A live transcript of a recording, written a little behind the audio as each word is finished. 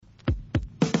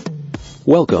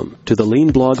Welcome to the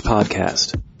Lean Blog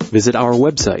Podcast. Visit our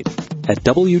website at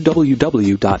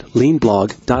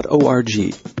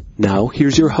www.leanblog.org. Now,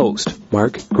 here's your host,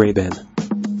 Mark Graban.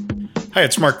 Hi,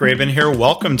 it's Mark Graban here.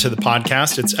 Welcome to the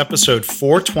podcast. It's episode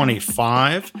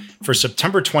 425 for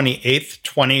September 28th,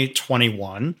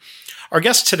 2021. Our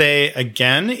guest today,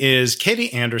 again, is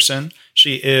Katie Anderson.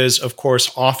 She is, of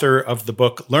course, author of the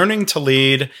book Learning to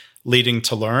Lead, Leading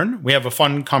to Learn. We have a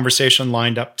fun conversation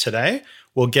lined up today.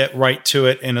 We'll get right to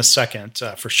it in a second.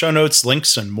 For show notes,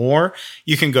 links, and more,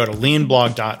 you can go to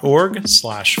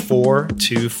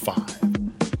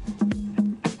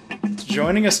leanblog.org/425.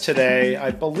 Joining us today,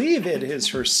 I believe it is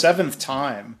her 7th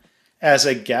time as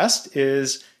a guest,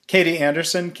 is Katie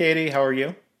Anderson. Katie, how are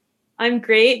you? I'm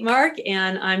great, Mark,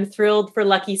 and I'm thrilled for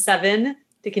Lucky 7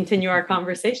 to continue our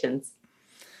conversations.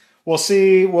 We'll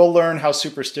see. We'll learn how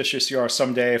superstitious you are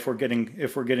someday if we're getting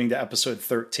to episode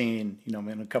 13.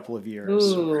 In a couple of years.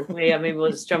 Ooh, yeah, maybe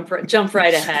we'll just jump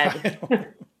right ahead.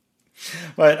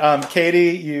 But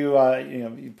Katie,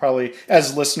 you probably,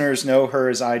 as listeners, know her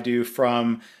as I do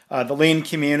from the Lean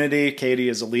community. Katie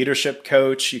is a leadership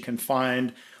coach. You can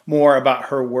find more about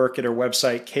her work at her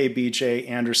website,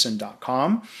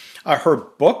 kbjanderson.com. Her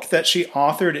book that she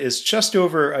authored is just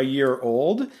over a year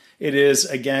old. It is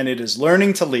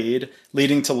Learning to Lead,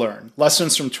 Leading to Learn.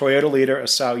 Lessons from Toyota leader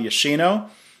Isao Yoshino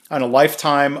on a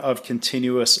lifetime of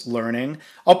continuous learning.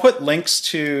 I'll put links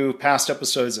to past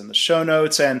episodes in the show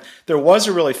notes. And there was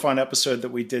a really fun episode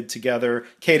that we did together,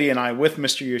 Katie and I, with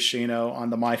Mr. Yoshino on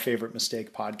the My Favorite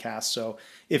Mistake podcast. So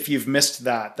if you've missed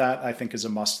that I think is a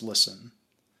must listen.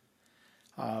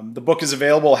 The book has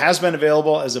been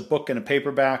available as a book and a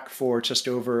paperback for just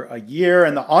over a year.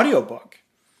 And the audiobook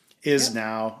is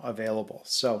now available.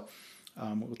 So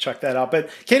we'll check that out.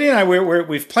 But Katie and I,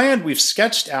 we've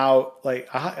sketched out like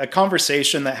a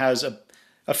conversation that has a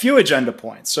few agenda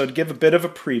points. So to give a bit of a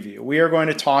preview, we are going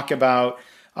to talk about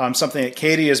something that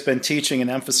Katie has been teaching and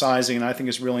emphasizing, and I think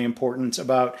is really important,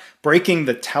 about breaking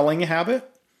the telling habit.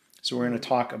 So we're going to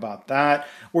talk about that.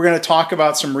 We're going to talk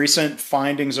about some recent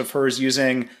findings of hers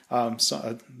using I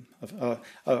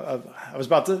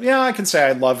can say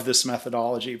I love this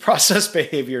methodology, process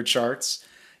behavior charts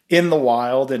in the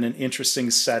wild in an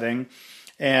interesting setting.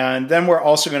 And then we're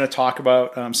also going to talk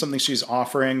about something she's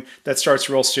offering that starts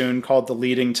real soon called the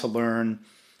Leading to Learn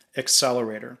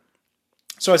Accelerator.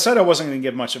 So I said I wasn't going to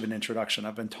give much of an introduction.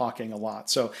 I've been talking a lot.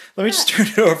 So let me just turn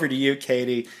it over to you,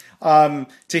 Katie, to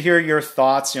hear your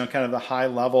thoughts, kind of the high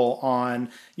level on,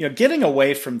 getting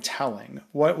away from telling.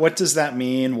 What does that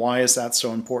mean? Why is that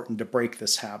so important to break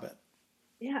this habit?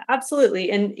 Yeah,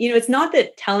 absolutely. And, it's not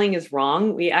that telling is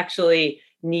wrong. We actually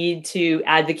need to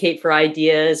advocate for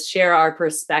ideas, share our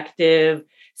perspective,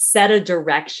 set a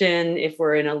direction if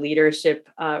we're in a leadership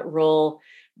role.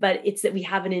 But it's that we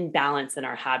have an imbalance in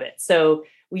our habit. So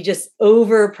we just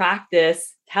over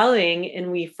practice telling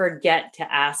and we forget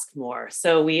to ask more.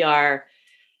 So we are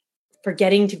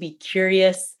forgetting to be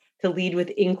curious, to lead with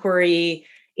inquiry.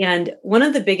 And one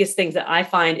of the biggest things that I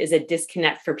find is a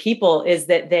disconnect for people is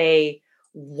that they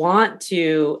want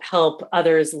to help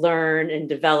others learn and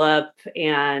develop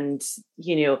and,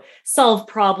 solve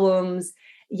problems.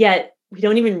 Yet we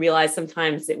don't even realize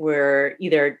sometimes that we're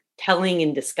either telling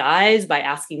in disguise by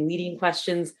asking leading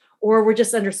questions, or we're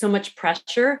just under so much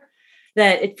pressure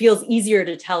that it feels easier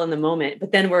to tell in the moment.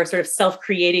 But then we're sort of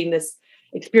self-creating this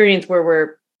experience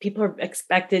where people are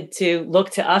expected to look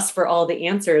to us for all the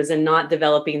answers and not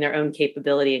developing their own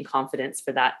capability and confidence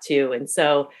for that too. And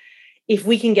so if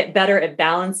we can get better at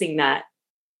balancing that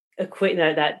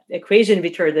equation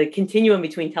between the continuum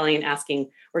between telling and asking,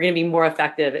 we're going to be more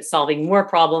effective at solving more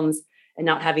problems and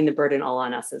not having the burden all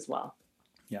on us as well.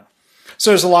 Yeah.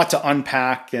 So there's a lot to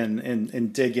unpack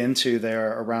and dig into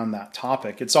there around that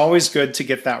topic. It's always good to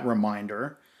get that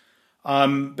reminder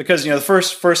because, the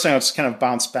first thing I'll just kind of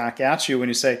bounce back at you when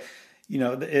you say,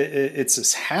 it's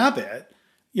this habit.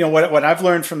 What I've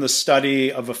learned from the study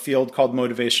of a field called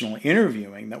motivational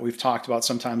interviewing that we've talked about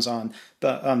sometimes on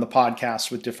the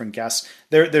podcast with different guests,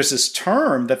 there's this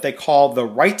term that they call the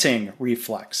writing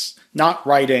reflex. Not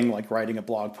writing like writing a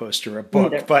blog post or a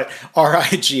book, but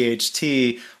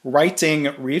RIGHT,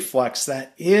 writing reflex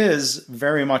that is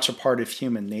very much a part of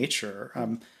human nature.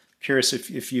 I'm curious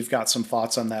if you've got some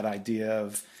thoughts on that idea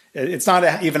of it's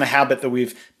not even a habit that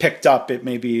we've picked up. It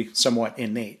may be somewhat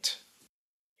innate.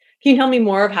 Can you tell me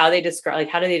more of how they describe,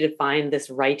 how do they define this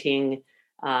writing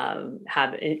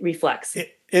habit reflex?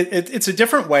 It's a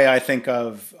different way, I think,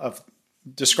 of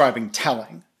describing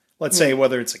telling. Let's say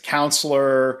whether it's a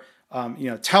counselor,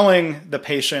 telling the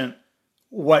patient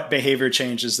what behavior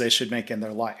changes they should make in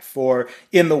their life, or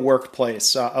in the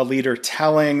workplace, a leader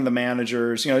telling the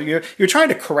managers, you're trying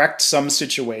to correct some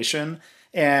situation.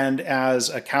 And as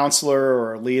a counselor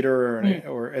or a leader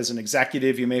or as an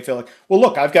executive, you may feel like, well,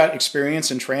 look, I've got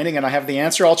experience and training and I have the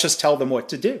answer. I'll just tell them what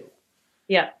to do.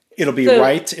 Yeah. It'll be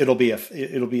right. It'll be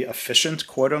efficient,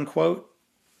 quote unquote.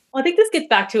 Well, I think this gets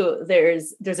back to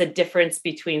there's a difference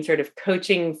between sort of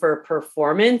coaching for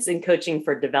performance and coaching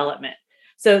for development.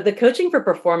 So the coaching for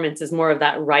performance is more of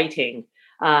that writing,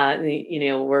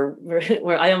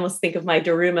 where I almost think of my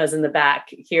Darumas in the back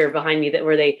here behind me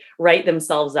where they write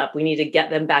themselves up. We need to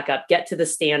get them back up, get to the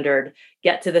standard,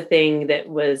 get to the thing that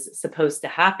was supposed to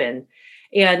happen.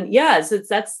 And so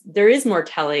there is more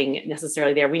telling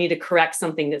necessarily there. We need to correct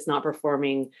something that's not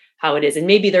performing how it is. And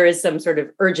maybe there is some sort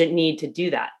of urgent need to do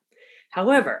that.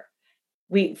 However,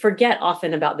 we forget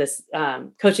often about this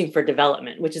coaching for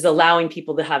development, which is allowing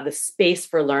people to have the space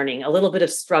for learning, a little bit of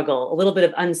struggle, a little bit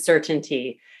of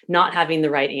uncertainty, not having the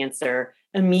right answer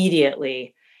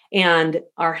immediately. And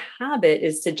our habit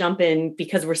is to jump in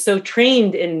because we're so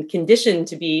trained and conditioned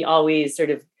to be always sort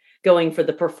of going for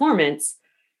the performance,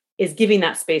 is giving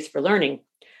that space for learning.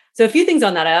 So a few things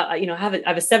on that. I have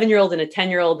a 7-year-old and a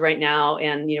 10-year-old right now,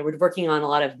 and we're working on a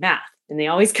lot of math, and they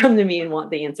always come to me and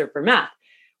want the answer for math.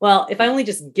 Well, if I only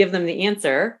just give them the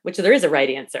answer, which there is a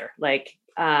right answer, that's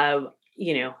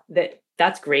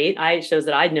great. It shows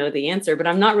that I know the answer, but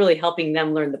I'm not really helping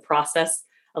them learn the process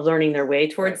of learning their way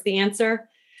towards the answer.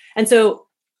 And so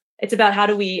it's about how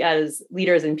do we as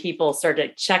leaders and people start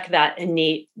to check that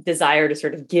innate desire to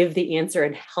sort of give the answer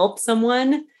and help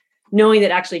someone, knowing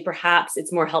that actually perhaps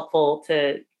it's more helpful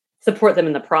to support them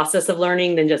in the process of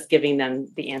learning than just giving them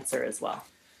the answer as well.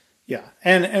 Yeah.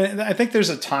 And I think there's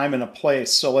a time and a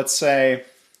place. So let's say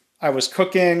I was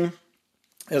cooking,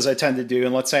 as I tend to do,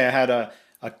 and let's say I had a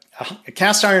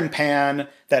cast iron pan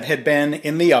that had been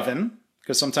in the oven,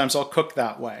 because sometimes I'll cook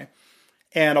that way,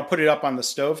 and I'll put it up on the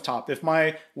stovetop. If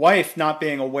my wife, not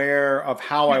being aware of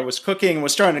how I was cooking,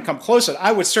 was starting to come closer,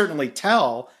 I would certainly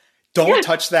tell, don't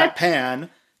touch that pan.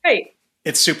 Right.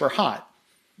 It's super hot.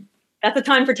 That's a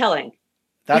time for telling.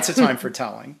 That's a time for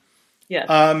telling.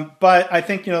 Yeah. But I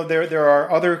think, there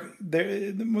are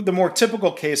the more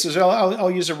typical cases.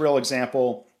 I'll use a real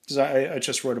example because I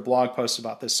just wrote a blog post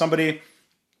about this. Somebody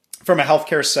from a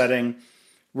healthcare setting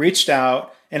reached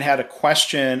out and had a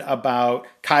question about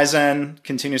Kaizen,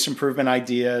 continuous improvement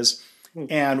ideas,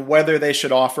 and whether they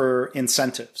should offer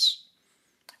incentives.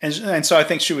 And so I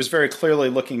think she was very clearly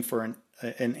looking for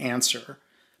an answer.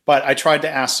 But I tried to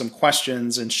ask some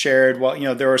questions and shared,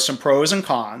 there are some pros and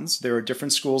cons. There are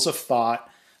different schools of thought.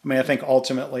 I mean, I think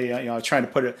ultimately, trying to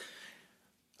put it,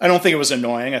 I don't think it was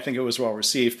annoying. I think it was well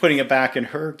received. Putting it back in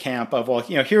her camp of,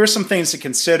 here are some things to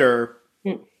consider.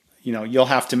 You'll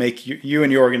have to make, you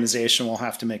and your organization will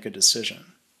have to make a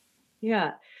decision.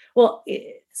 Yeah. Well,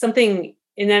 something,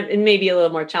 and it may be a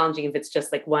little more challenging if it's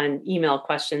just like one email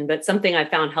question, but something I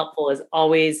found helpful is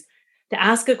always to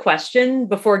ask a question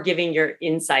before giving your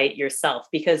insight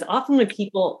yourself, because often when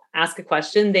people ask a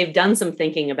question, they've done some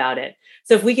thinking about it.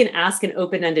 So if we can ask an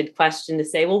open-ended question to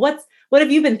say, well, what have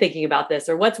you been thinking about this?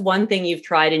 Or what's one thing you've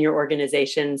tried in your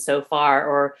organization so far?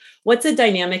 Or what's a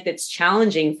dynamic that's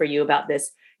challenging for you about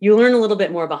this? You learn a little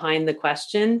bit more behind the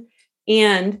question.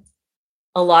 And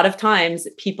a lot of times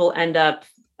people end up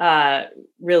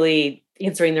really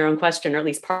answering their own question, or at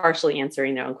least partially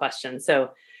answering their own question.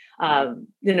 So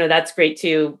that's great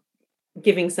too.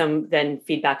 Giving some then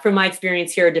feedback from my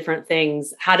experience. Here are different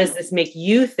things. How does this make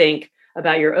you think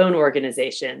about your own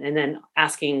organization? And then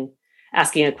asking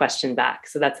a question back.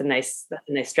 So that's a nice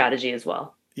strategy as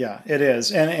well. Yeah, it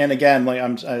is. And again,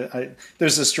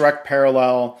 there's this direct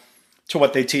parallel to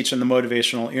what they teach in the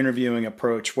motivational interviewing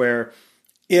approach, where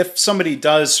if somebody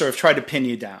does sort of try to pin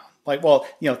you down, like, well,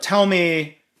 tell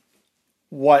me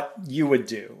what you would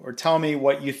do, or tell me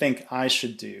what you think I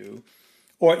should do,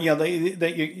 or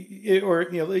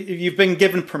if you've been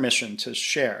given permission to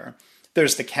share,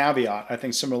 there's the caveat. I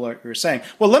think similar to what you're saying.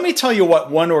 Well, let me tell you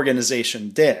what one organization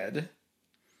did,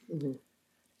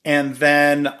 and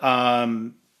then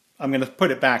I'm going to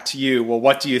put it back to you. Well,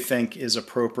 what do you think is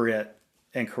appropriate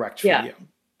and correct for you?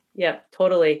 Yeah,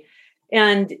 totally.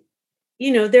 And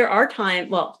there are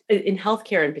times, in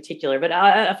healthcare in particular, but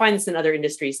I find this in other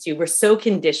industries too. We're so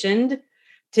conditioned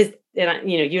to,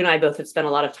 you and I both have spent a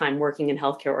lot of time working in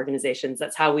healthcare organizations.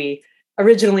 That's how we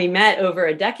originally met over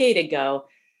a decade ago.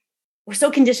 We're so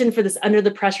conditioned for this under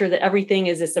the pressure that everything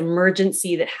is this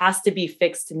emergency that has to be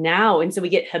fixed now. And so we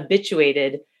get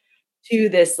habituated to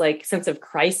this sense of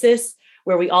crisis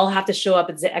where we all have to show up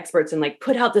as the experts and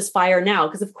put out this fire now.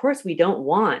 Because of course we don't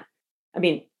want,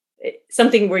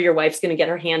 something where your wife's going to get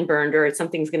her hand burned, or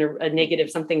something's going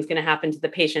to happen to the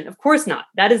patient. Of course not.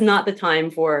 That is not the time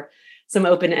for some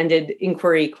open-ended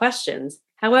inquiry questions.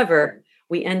 However,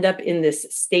 we end up in this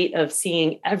state of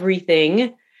seeing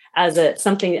everything as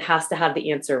something that has to have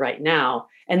the answer right now.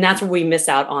 And that's where we miss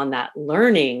out on that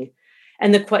learning.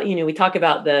 And we talk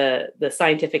about the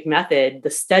scientific method, the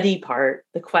study part,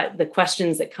 the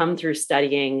questions that come through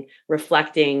studying,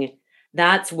 reflecting.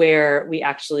 That's where we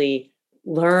actually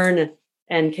learn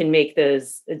and can make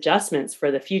those adjustments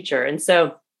for the future. And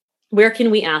so, where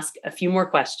can we ask a few more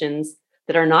questions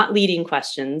that are not leading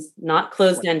questions, not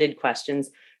closed-ended questions,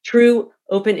 true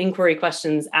open inquiry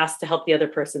questions asked to help the other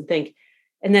person think,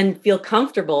 and then feel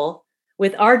comfortable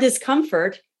with our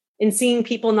discomfort in seeing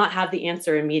people not have the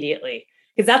answer immediately?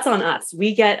 Because that's on us.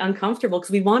 We get uncomfortable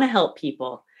because we want to help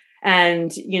people.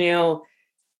 And,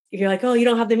 if you're like, oh, you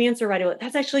don't have the answer right away,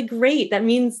 that's actually great. That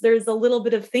means there's a little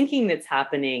bit of thinking that's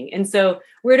happening. And so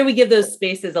where do we give those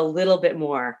spaces a little bit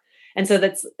more? And so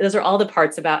those are all the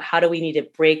parts about how do we need to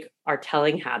break our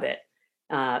telling habit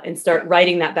and start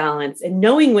writing that balance and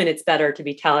knowing when it's better to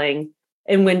be telling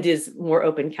and when does more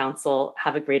open counsel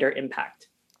have a greater impact.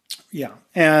 Yeah.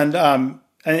 And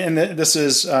this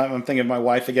is, I'm thinking of my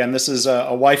wife again, this is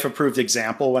a wife-approved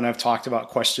example when I've talked about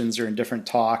questions or in different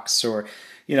talks or,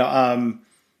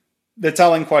 the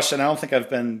telling question, I don't think I've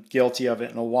been guilty of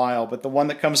it in a while, but the one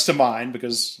that comes to mind,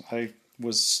 because I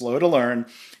was slow to learn,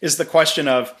 is the question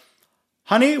of,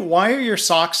 honey, why are your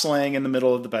socks laying in the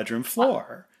middle of the bedroom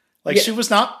floor? Like She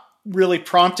was not really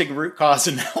prompting root cause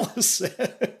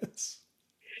analysis.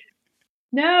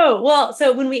 No. Well,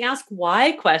 so when we ask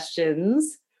why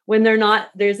questions, when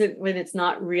it's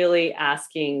not really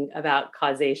asking about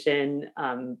causation,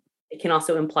 it can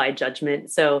also imply judgment.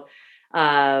 So,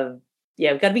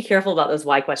 we've got to be careful about those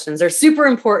why questions. They're super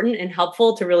important and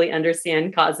helpful to really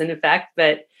understand cause and effect.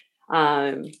 But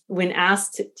when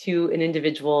asked to an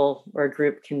individual or a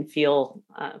group, can feel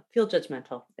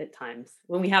judgmental at times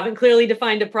when we haven't clearly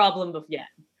defined a problem yet.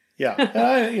 Yeah,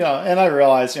 and I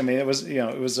realized. It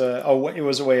was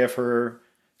a way of her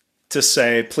to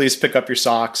say, please pick up your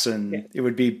socks, and it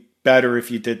would be better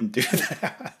if you didn't do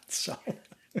that. So.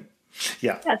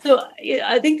 Yeah. So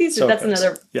I think that's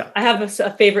another. Yeah. I have a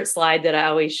favorite slide that I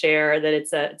always share. That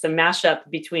it's a mashup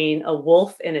between a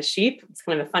wolf and a sheep. It's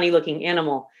kind of a funny looking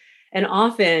animal, and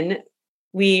often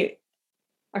we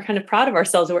are kind of proud of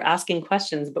ourselves that we're asking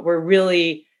questions, but we're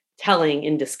really telling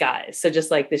in disguise. So just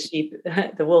like the sheep,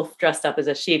 the wolf dressed up as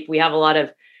a sheep, we're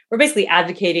basically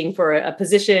advocating for a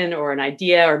position or an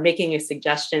idea or making a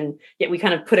suggestion. Yet we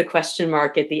kind of put a question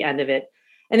mark at the end of it,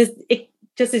 and it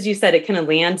just as you said, it can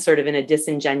land sort of in a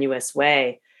disingenuous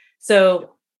way.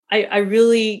 So I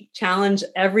really challenge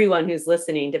everyone who's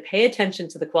listening to pay attention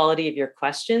to the quality of your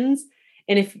questions.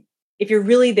 And if you're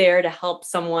really there to help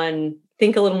someone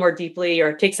think a little more deeply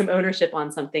or take some ownership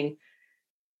on something,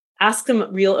 ask them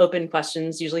real open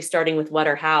questions, usually starting with what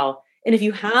or how. And if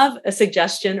you have a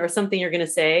suggestion or something you're going to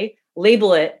say,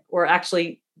 label it, or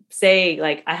actually say,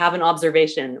 like, I have an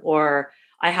observation, or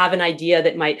I have an idea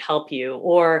that might help you,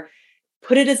 or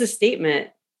put it as a statement,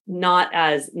 not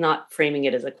framing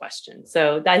it as a question.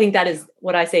 So I think that is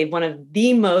what I say, one of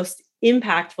the most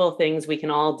impactful things we can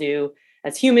all do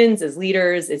as humans, as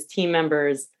leaders, as team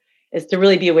members, is to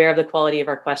really be aware of the quality of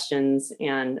our questions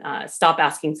and stop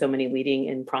asking so many leading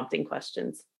and prompting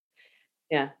questions.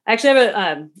 Yeah. I actually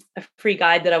have a free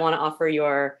guide that I want to offer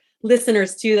your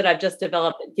listeners too, that I've just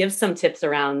developed that gives some tips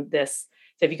around this.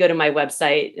 So if you go to my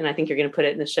website, and I think you're going to put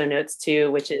it in the show notes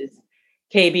too, which is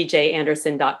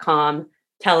kbjanderson.com,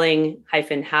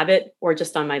 telling-habit, or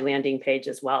just on my landing page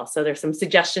as well. So there's some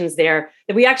suggestions there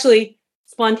that we actually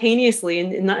spontaneously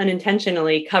and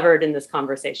unintentionally covered in this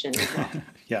conversation as well.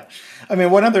 Yeah.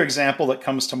 One other example that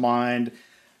comes to mind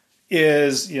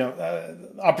is,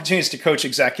 opportunities to coach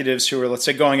executives who are, let's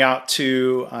say, going out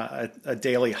to a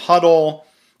daily huddle,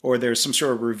 or there's some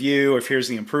sort of review of here's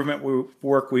the improvement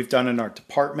work we've done in our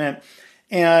department.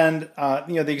 And,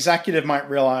 the executive might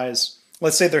realize,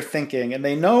 let's say they're thinking, and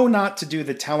they know not to do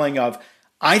the telling of,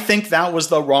 I think that was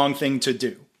the wrong thing to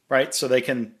do, right? So they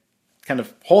can kind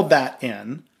of hold that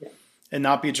in and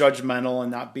not be judgmental and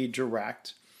not be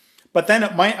direct. But then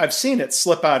I've seen it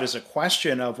slip out as a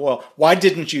question of, well, why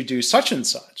didn't you do such and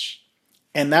such?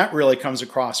 And that really comes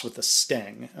across with a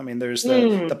sting. There's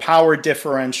the power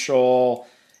differential.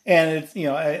 And,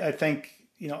 I think,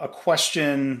 a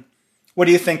question, what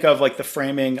do you think of like the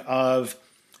framing of,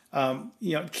 can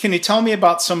you tell me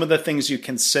about some of the things you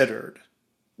considered?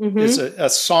 Mm-hmm. Is a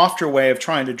softer way of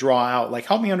trying to draw out, like,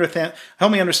 help me understand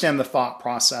the thought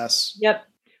process. Yep.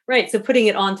 Right. So putting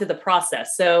it onto the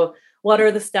process. So what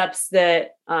are the steps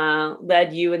that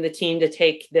led you and the team to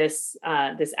take this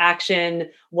action?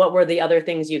 What were the other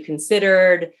things you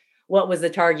considered? What was the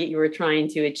target you were trying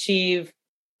to achieve?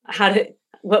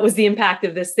 What was the impact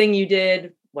of this thing you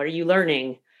did? What are you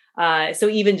learning? So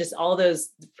even just all those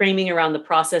framing around the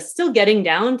process, still getting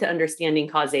down to understanding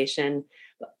causation,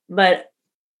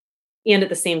 and at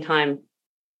the same time,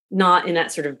 not in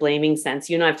that sort of blaming sense.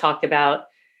 You and I've talked about,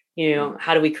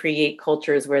 how do we create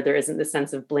cultures where there isn't the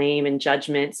sense of blame and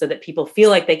judgment so that people feel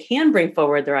like they can bring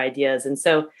forward their ideas. And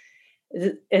so,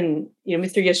 Mr.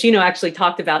 Yoshino actually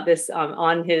talked about this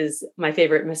on his My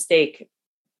Favorite Mistake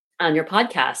on your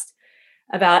podcast,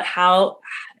 about how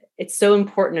it's so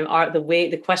important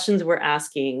the questions we're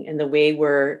asking and the way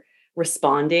we're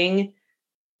responding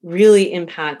really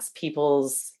impacts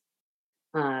people's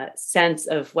sense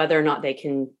of whether or not they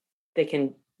can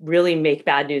really make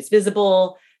bad news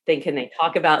visible. Can they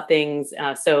talk about things?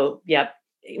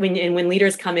 When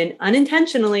leaders come in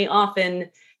unintentionally, often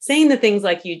saying the things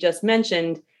like you just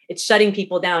mentioned, it's shutting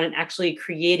people down and actually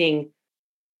creating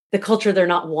the culture they're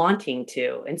not wanting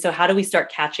to. And so how do we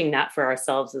start catching that for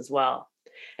ourselves as well?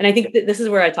 And I think that this is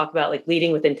where I talk about like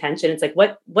leading with intention. It's like,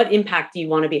 what impact do you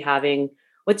want to be having?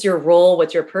 What's your role?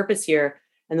 What's your purpose here?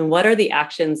 And then what are the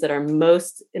actions that are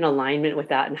most in alignment with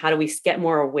that? And how do we get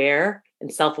more aware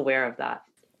and self-aware of that?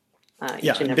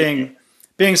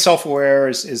 Being self-aware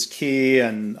is key.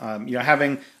 And,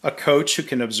 having a coach who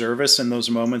can observe us in those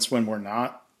moments when we're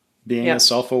not being as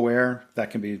self-aware,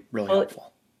 that can be really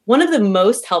helpful. One of the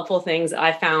most helpful things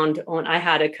I found when I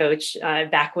had a coach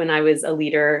back when I was a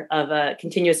leader of a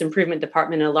continuous improvement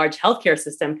department in a large healthcare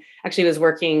system, actually was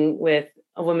working with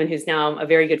a woman who's now a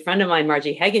very good friend of mine,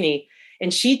 Margie Hegany.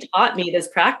 And she taught me this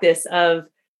practice of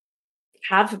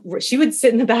she would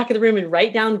sit in the back of the room and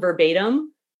write down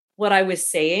verbatim what I was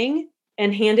saying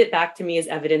and hand it back to me as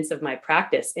evidence of my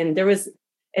practice. And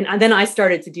then I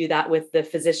started to do that with the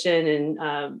physician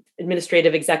and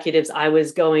administrative executives I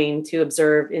was going to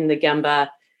observe in the Gemba.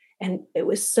 And it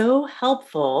was so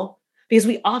helpful because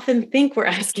we often think we're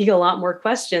asking a lot more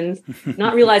questions,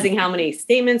 not realizing how many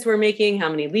statements we're making, how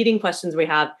many leading questions we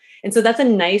have. And so that's a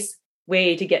nice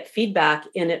way to get feedback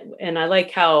in it. And I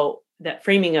like how that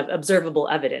framing of observable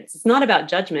evidence. It's not about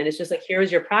judgment. It's just like,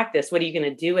 here's your practice. What are you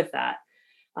going to do with that?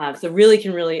 So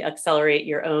can really accelerate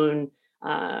your own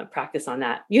practice on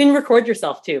that. You can record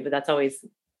yourself too, but that's always,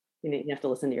 you have to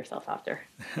listen to yourself after.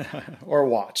 Or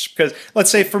watch. Because let's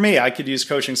say for me, I could use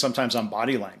coaching sometimes on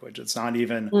body language. It's not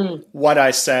even what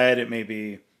I said. It may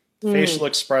be facial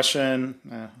expression,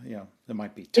 there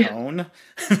might be tone.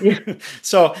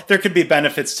 So there could be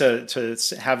benefits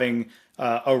to having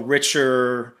a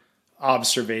richer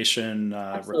observation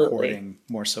recording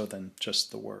more so than just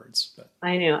the words. But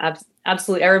I know,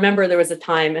 absolutely. I remember there was a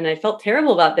time, and I felt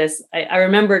terrible about this. I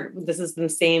remember this is the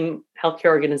same healthcare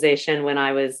organization when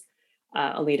I was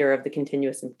a leader of the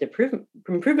continuous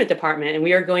improvement department, and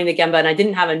we were going to Gemba, and I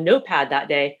didn't have a notepad that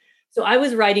day, so I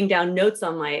was writing down notes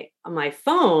on my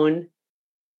phone,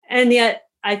 and yet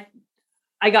I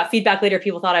got feedback later.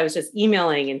 People thought I was just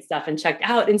emailing and stuff and checked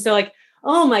out, and so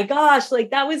oh my gosh,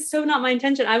 that was so not my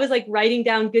intention. I was writing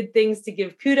down good things to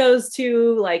give kudos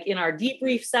to, in our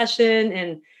debrief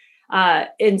session.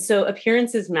 And so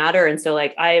appearances matter. And so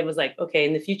I was okay,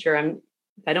 in the future, if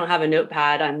I don't have a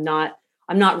notepad, I'm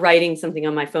not writing something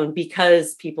on my phone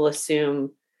because people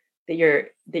assume that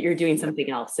you're doing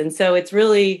something else. And so it's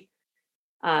really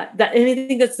and I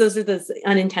think those are those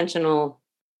unintentional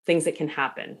things that can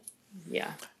happen.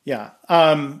 Yeah. Yeah.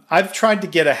 I've tried to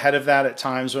get ahead of that at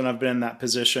times when I've been in that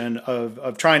position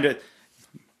of trying to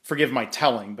forgive my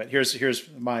telling, but here's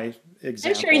my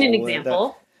example. I'm sharing an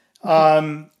example.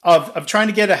 Of trying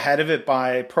to get ahead of it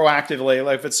by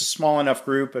proactively, if it's a small enough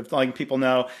group of letting people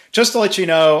know, just to let you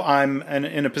know, I'm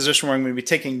in a position where I'm going to be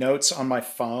taking notes on my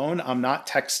phone. I'm not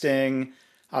texting.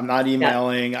 I'm not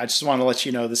emailing. I just want to let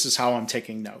you know, this is how I'm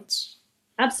taking notes.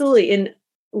 Absolutely. And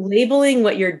labeling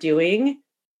what you're doing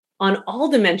on all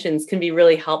dimensions can be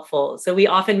really helpful. So we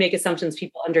often make assumptions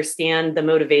people understand the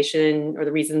motivation or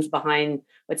the reasons behind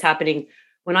what's happening.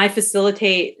 When I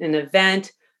facilitate an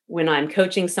event, when I'm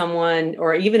coaching someone,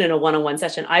 or even in a one-on-one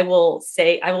session, I will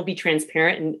be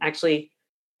transparent and actually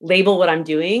label what I'm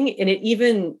doing. And it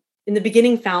even in the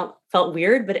beginning felt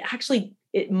weird, but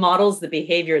it models the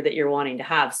behavior that you're wanting to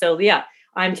have. So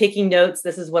I'm taking notes.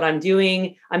 This is what I'm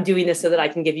doing. I'm doing this so that I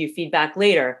can give you feedback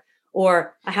later.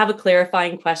 Or I have a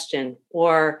clarifying question,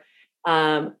 or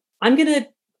I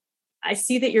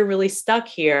see that you're really stuck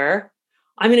here.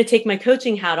 I'm going to take my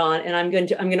coaching hat on and I'm going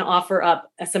to offer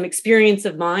up some experience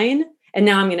of mine. And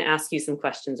now I'm going to ask you some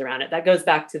questions around it. That goes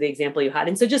back to the example you had.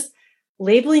 And so just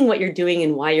labeling what you're doing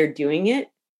and why you're doing it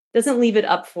doesn't leave it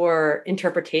up for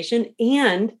interpretation,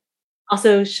 and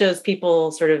also shows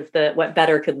people sort of what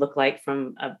better could look like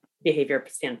from a behavior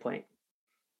standpoint.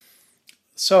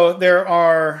 So there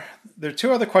are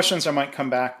two other questions I might come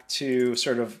back to,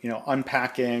 sort of,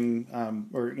 unpacking,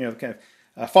 or, kind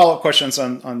of follow-up questions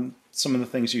on some of the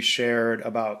things you shared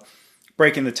about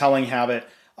breaking the telling habit.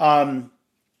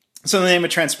 So in the name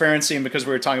of transparency, and because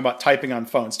we were talking about typing on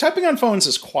phones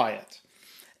is quiet.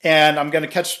 And I'm going to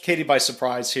catch Katie by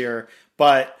surprise here,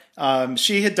 but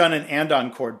she had done an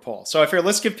andon cord poll. So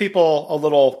let's give people a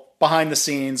little behind the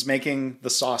scenes, making the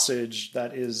sausage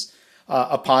that is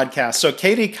a podcast. So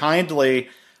Katie kindly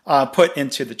put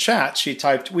into the chat, she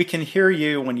typed, "We can hear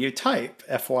you when you type,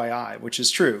 FYI," which is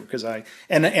true, because I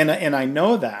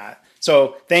know that.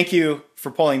 So thank you for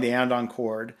pulling the andon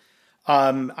cord.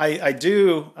 I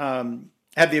do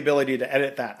have the ability to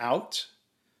edit that out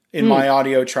in my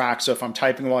audio track. So if I'm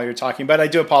typing while you're talking, but I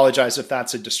do apologize if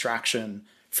that's a distraction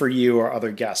for you or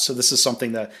other guests. So this is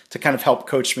something to kind of help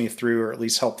coach me through, or at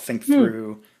least help think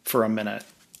through for a minute.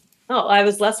 Oh, I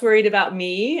was less worried about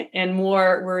me and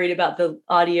more worried about the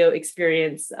audio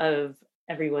experience of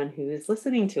everyone who is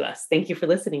listening to us. Thank you for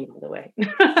listening, by the way.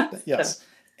 Yes. So.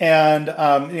 And,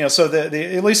 so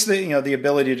at least the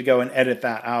ability to go and edit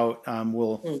that out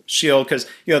will shield, because,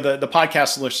 the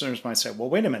podcast listeners might say, well,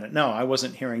 wait a minute. No, I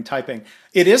wasn't hearing typing.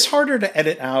 It is harder to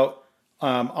edit out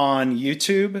on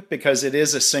YouTube because it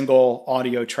is a single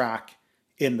audio track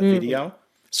in the video.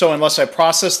 So unless I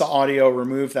process the audio,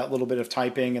 remove that little bit of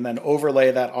typing, and then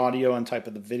overlay that audio on type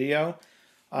of the video.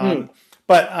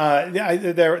 But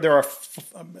there are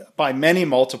by many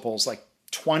multiples, like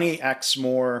 20x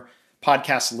more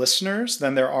podcast listeners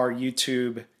than there are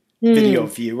YouTube video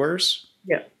viewers.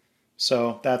 Yeah.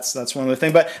 So that's one of the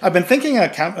things. But I've been thinking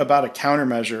about a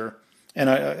countermeasure, and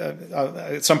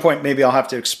at some point maybe I'll have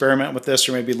to experiment with this,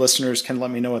 or maybe listeners can let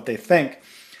me know what they think.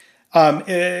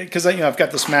 Because I've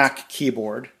got this Mac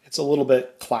keyboard. It's a little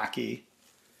bit clacky.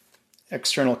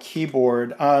 External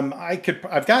keyboard. I've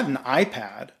got an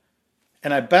iPad,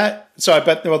 and I bet.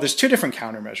 Well, there's two different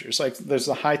countermeasures. Like there's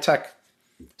the high tech.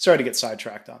 Sorry to get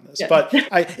sidetracked on this, but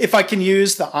if I can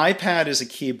use the iPad as a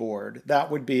keyboard,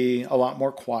 that would be a lot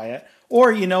more quiet.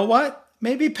 Or you know what?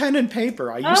 Maybe pen and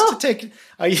paper. I used to take.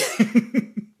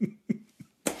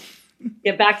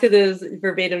 Get back to those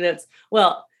verbatim notes.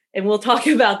 Well. And we'll talk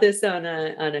about this on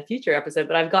a future episode,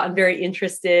 but I've gotten very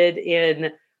interested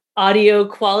in audio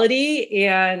quality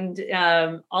and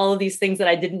all of these things that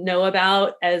I didn't know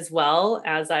about, as well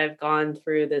as I've gone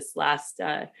through this last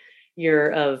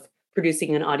year of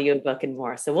producing an audiobook and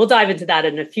more. So we'll dive into that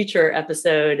in a future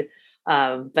episode.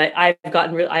 But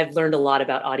I've learned a lot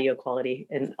about audio quality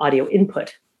and audio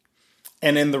input.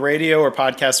 And in the radio or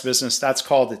podcast business, that's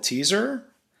called a teaser.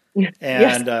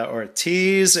 And or a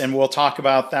tease, and we'll talk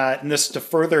about that. And this to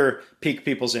further pique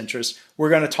people's interest, we're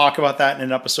going to talk about that in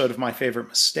an episode of My Favorite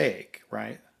Mistake,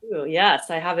 right? Ooh, yes,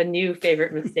 I have a new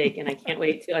favorite mistake, and I can't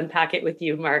wait to unpack it with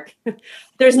you, Mark.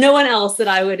 There's no one else that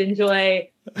I would enjoy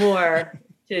more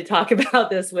to talk about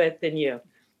this with than you.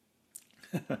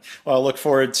 Well, I look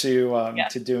forward to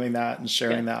doing that and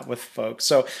sharing that with folks.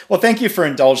 So, well, thank you for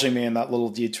indulging me in that little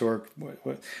detour,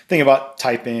 thinking about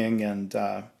typing and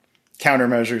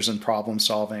countermeasures and problem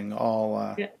solving.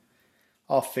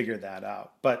 I'll figure that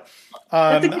out. But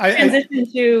that's a good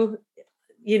transition to,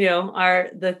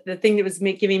 the thing that was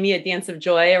giving me a dance of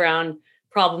joy around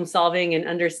problem solving and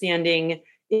understanding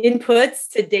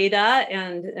inputs to data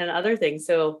and other things.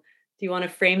 So do you want to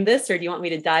frame this, or do you want me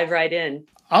to dive right in?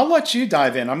 I'll let you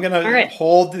dive in. I'm going to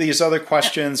hold these other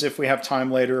questions if we have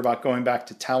time later about going back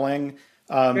to telling.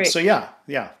 So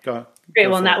go. Great.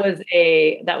 Well,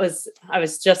 I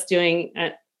was just doing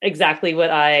exactly what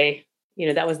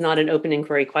that was not an open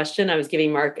inquiry question. I was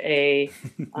giving Mark a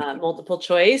multiple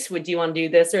choice. Do you want to do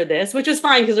this or this? Which was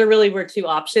fine because there really were two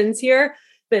options here.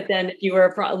 But then if you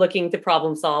were looking to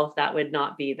problem solve, that would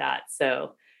not be that.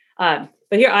 So, but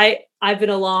here I've been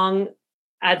a long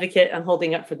advocate. I'm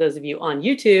holding up for those of you on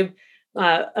YouTube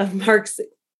of Mark's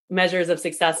Measures of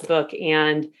Success book,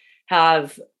 and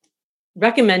have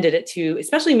recommended it to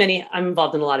especially I'm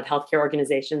involved in a lot of healthcare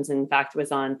organizations. In fact, was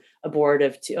on a board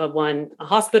of a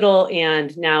hospital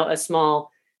and now a small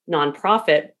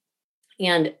nonprofit.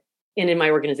 And in my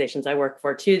organizations I work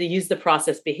for too, they use the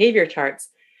process behavior charts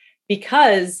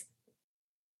because,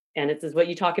 and this is what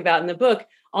you talk about in the book,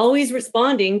 always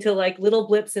responding to like little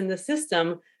blips in the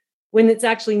system when it's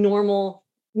actually normal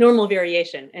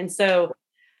variation. And so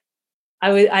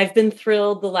I've been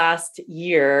thrilled the last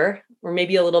year, or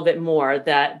maybe a little bit more,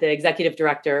 that the executive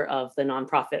director of the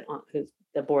nonprofit, who's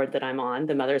the board that I'm on,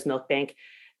 the Mother's Milk Bank,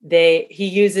 he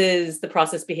uses the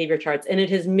process behavior charts, and it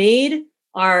has made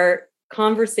our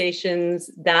conversations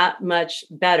that much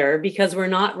better because we're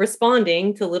not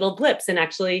responding to little blips. And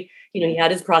actually, he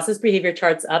had his process behavior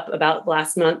charts up about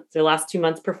last 2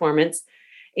 months performance,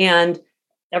 and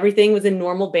everything was in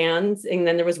normal bands. And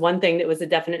then there was one thing that was a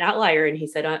definite outlier. And he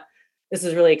said, this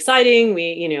is really exciting.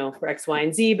 For X, Y,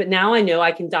 and Z, but now I know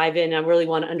I can dive in. I really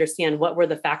want to understand what were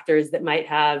the factors that might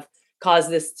have caused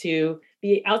this to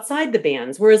be outside the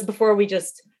bands. Whereas before we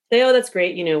just say, oh, that's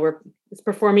great. It's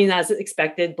performing as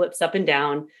expected, blips up and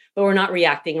down, but we're not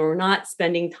reacting, or we're not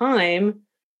spending time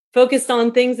focused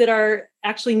on things that are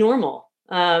actually normal,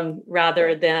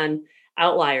 rather than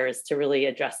outliers to really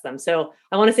address them. So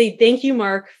I want to say thank you,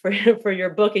 Mark, for your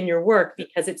book and your work,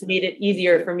 because it's made it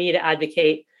easier for me to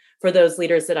advocate for those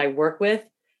leaders that I work with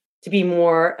to be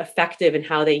more effective in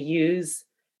how they use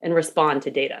and respond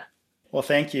to data. Well,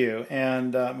 thank you.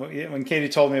 And when Katie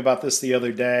told me about this the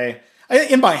other day,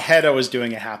 in my head, I was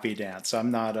doing a happy dance.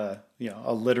 I'm not a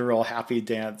literal happy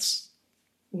dance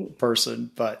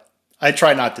person, but I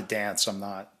try not to dance. I'm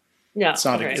not. Yeah, it's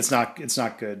not. Right. It's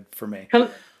not good for me.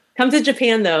 Come to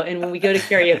Japan though, and when we go to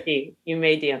karaoke, you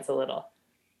may dance a little.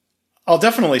 I'll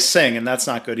definitely sing, and that's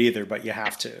not good either. But you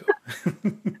have to.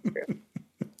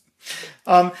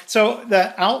 So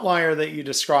the outlier that you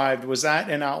described, was that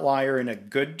an outlier in a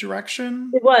good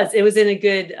direction? It was. It was in a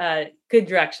good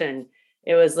direction.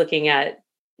 It was looking at,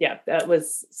 there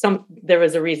was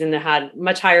a reason that had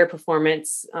much higher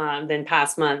performance than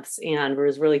past months, and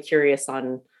was really curious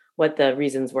on what the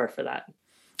reasons were for that.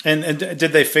 And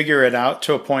did they figure it out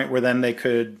to a point where then they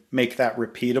could make that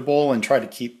repeatable and try to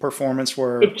keep performance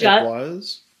where it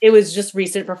was? It was just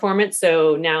recent performance.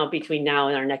 So now, between now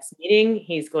and our next meeting,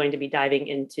 he's going to be diving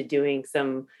into doing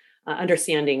some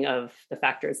understanding of the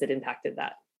factors that impacted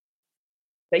that.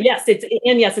 But yes,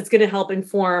 it's going to help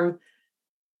inform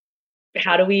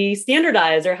how do we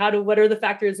standardize, or what are the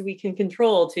factors we can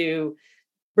control to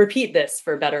repeat this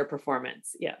for better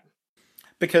performance. Yeah.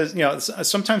 Because,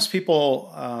 sometimes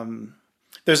people,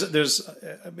 there's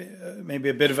maybe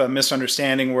a bit of a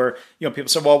misunderstanding where, people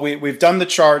say, well, we've done the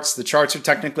charts are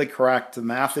technically correct, the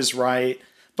math is right,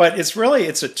 but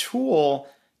it's a tool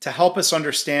to help us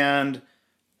understand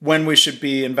when we should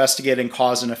be investigating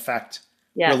cause and effect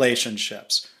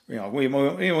relationships. We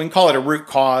can call it a root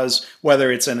cause,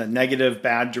 whether it's in a negative,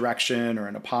 bad direction or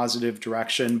in a positive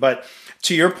direction. But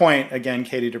to your point, again,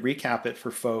 Katie, to recap it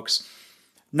for folks,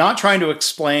 not trying to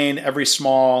explain every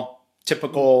small,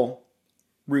 typical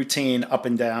routine up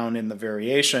and down in the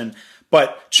variation,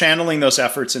 but channeling those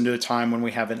efforts into a time when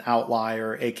we have an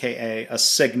outlier, aka a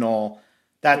signal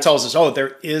that tells us, oh,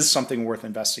 there is something worth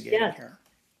investigating here.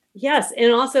 Yes.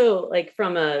 And also, like,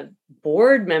 from a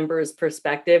board member's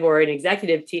perspective or an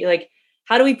executive team, like,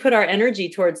 how do we put our energy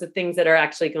towards the things that are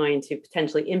actually going to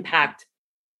potentially impact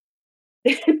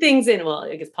things in, well,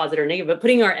 I guess positive or negative, but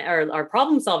putting our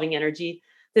problem solving energy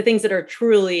to things that are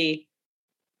truly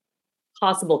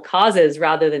possible causes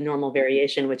rather than normal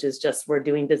variation, which is just we're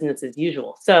doing business as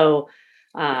usual. So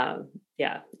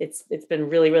it's been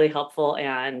really, really helpful.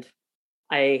 And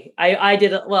I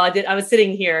was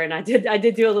sitting here and I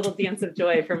did do a little dance of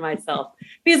joy for myself,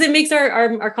 because it makes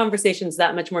our conversations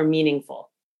that much more meaningful.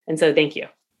 And so thank you.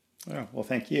 Oh, well,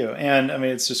 thank you. And I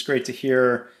mean, it's just great to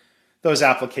hear those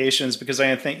applications, because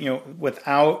I think,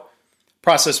 without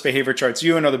process behavior charts,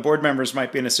 you and other board members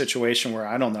might be in a situation where,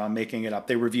 I don't know, I'm making it up,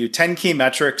 they review 10 key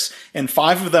metrics and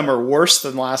 5 of them are worse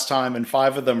than last time and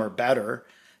 5 of them are better.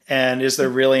 And is there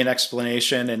really an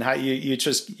explanation? And how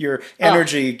your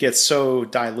energy gets so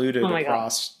diluted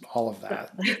across all of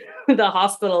that. The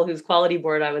hospital whose quality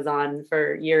board I was on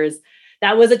for years,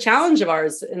 that was a challenge of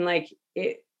ours. And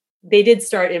they did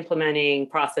start implementing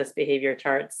process behavior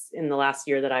charts in the last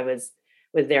year that I was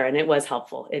there, and it was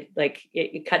helpful.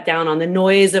 It cut down on the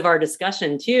noise of our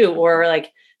discussion too, or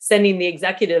like sending the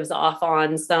executives off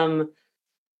on some,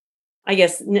 I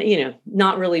guess,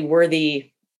 not really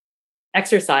worthy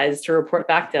exercise to report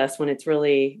back to us when it's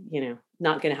really,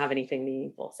 not going to have anything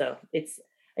meaningful. So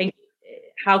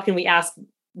how can we ask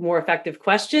more effective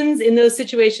questions in those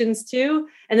situations too?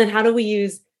 And then how do we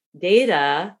use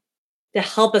data to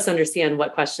help us understand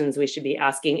what questions we should be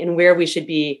asking and where we should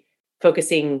be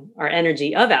focusing our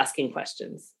energy of asking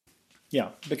questions? Yeah,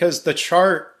 because the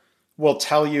chart will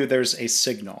tell you there's a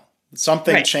signal.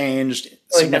 Something changed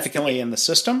significantly in the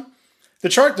system. The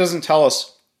chart doesn't tell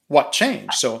us what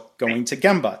changed. So going to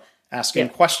Gemba, asking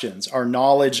questions, our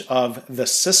knowledge of the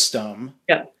system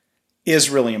is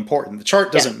really important. The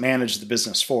chart doesn't manage the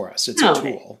business for us. It's a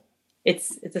tool.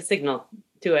 It's a signal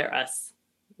to us.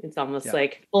 It's almost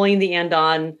like pulling the end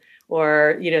on,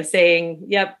 or, saying,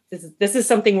 yep, this is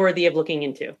something worthy of looking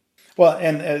into. Well,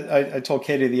 and I told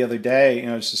Katie the other day,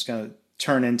 it's just going to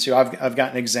turn into, I've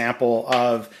got an example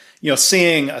of,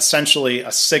 seeing essentially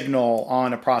a signal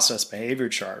on a process behavior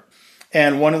chart.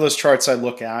 And one of those charts I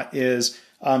look at is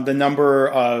the number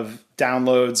of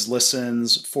downloads,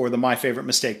 listens for the My Favorite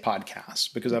Mistake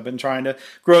podcast, because I've been trying to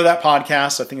grow that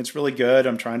podcast. I think it's really good.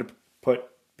 I'm trying to put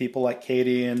people like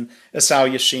Katie and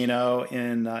Isao Yoshino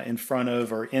in front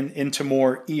of, or into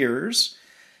more ears.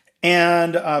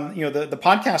 And, the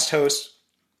podcast host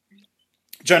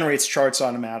generates charts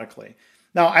automatically.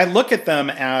 Now, I look at them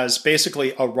as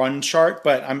basically a run chart,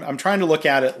 but I'm trying to look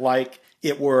at it like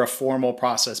it were a formal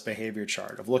process behavior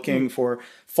chart of looking for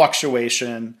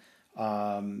fluctuation.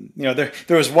 There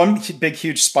was one big,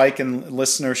 huge spike in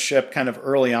listenership kind of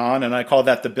early on, and I call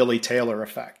that the Billy Taylor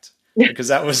effect, because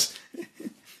that was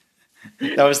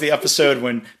the episode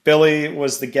when Billy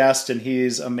was the guest, and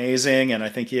he's amazing, and I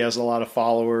think he has a lot of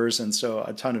followers, and so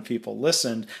a ton of people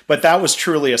listened. But that was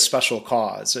truly a special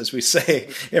cause, as we say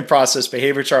in process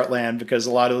behavior chart land, because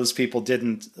a lot of those people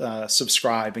didn't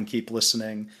subscribe and keep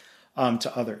listening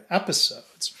to other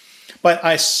episodes. But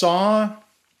I saw,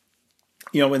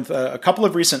 with a couple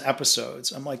of recent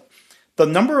episodes, I'm like, the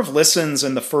number of listens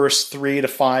in the first 3 to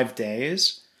 5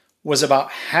 days was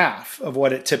about half of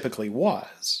what it typically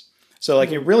was. So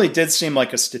it really did seem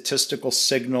like a statistical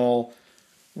signal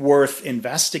worth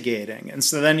investigating. And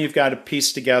so then you've got to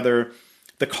piece together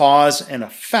the cause and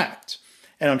effect.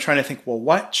 And I'm trying to think, well,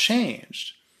 what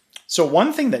changed? So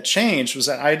one thing that changed was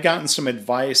that I had gotten some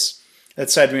advice that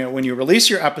said, when you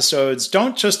release your episodes,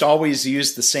 don't just always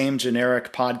use the same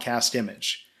generic podcast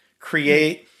image.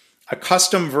 Create a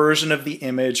custom version of the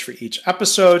image for each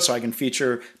episode so I can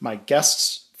feature my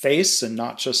guest's face and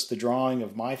not just the drawing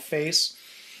of my face.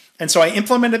 And so I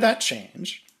implemented that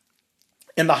change.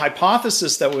 And the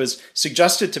hypothesis that was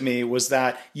suggested to me was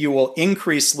that you will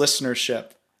increase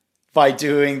listenership by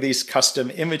doing these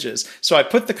custom images. So I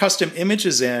put the custom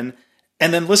images in,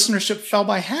 and then listenership fell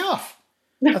by half.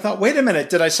 I thought, wait a minute,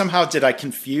 did I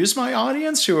confuse my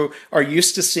audience who are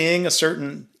used to seeing a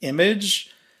certain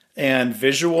image and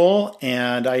visual?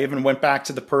 And I even went back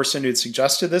to the person who'd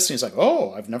suggested this, and he's like,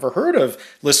 oh, I've never heard of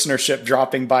listenership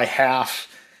dropping by half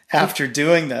after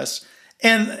doing this.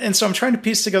 And so I'm trying to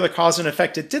piece together cause and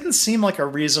effect. It didn't seem like a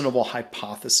reasonable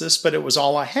hypothesis, but it was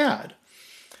all I had.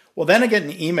 Well, then I get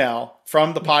an email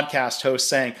from the podcast host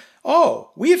saying,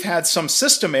 oh, we've had some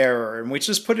system error, and we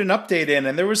just put an update in,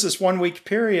 and there was this 1 week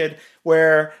period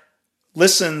where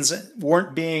listens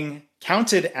weren't being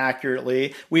counted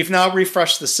accurately. We've now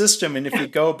refreshed the system, and if you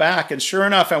go back, and sure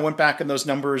enough, I went back and those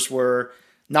numbers were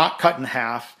not cut in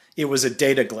half. It was a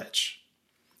data glitch.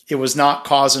 It was not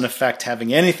cause and effect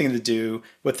having anything to do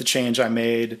with the change I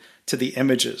made to the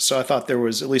images. So I thought there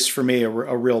was, at least for me, a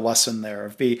real lesson there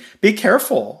of be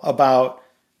careful about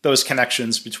those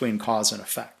connections between cause and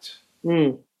effect.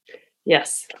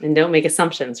 Yes. And don't make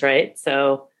assumptions, right?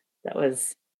 So that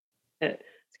was, it's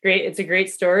great. It's a great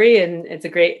story, and it's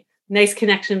a nice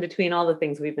connection between all the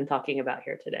things we've been talking about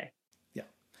here today. Yeah.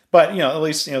 But, at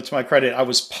least, to my credit, I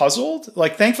was puzzled.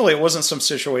 Like, thankfully, it wasn't some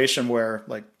situation where,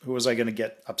 like, who was I going to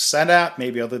get upset at?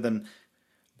 Maybe other than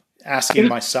asking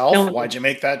myself, why'd you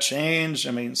make that change?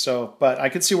 But I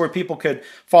could see where people could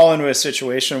fall into a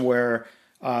situation where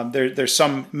there's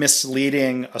some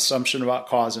misleading assumption about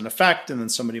cause and effect, and then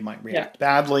somebody might react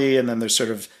badly, and then there's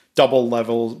sort of double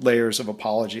layers of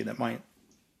apology that might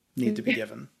need to be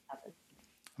given.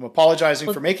 I'm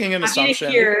apologizing for making an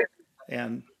assumption.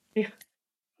 And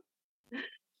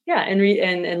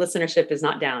and listenership is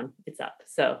not down; it's up.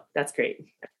 So that's great.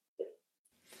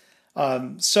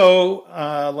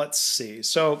 Let's see.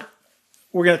 So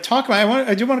we're going to talk about.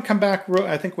 I do want to come back.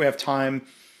 I think we have time.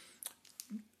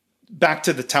 Back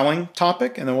to the telling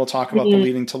topic, and then we'll talk about the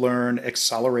Leading to Learn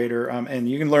Accelerator. And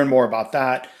you can learn more about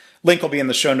that. Link will be in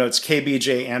the show notes,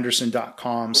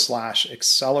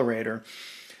 kbjanderson.com/accelerator.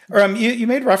 You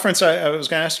made reference, I was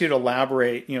going to ask you to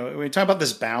elaborate, when we talk about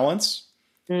this balance,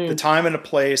 the time and a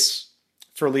place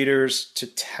for leaders to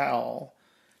tell,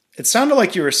 it sounded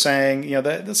like you were saying,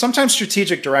 that sometimes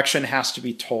strategic direction has to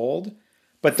be told,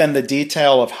 but then the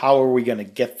detail of how are we going to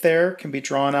get there can be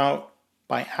drawn out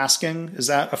by asking. Is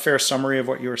that a fair summary of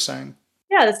what you were saying?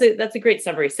 Yeah, that's a great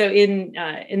summary. So in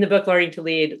the book, Learning to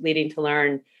Lead, Leading to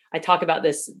Learn, I talk about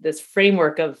this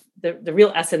framework of the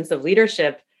real essence of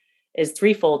leadership is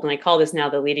threefold. And I call this now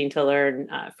the Leading to Learn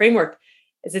framework.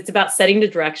 It's about setting the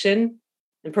direction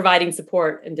and providing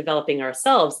support and developing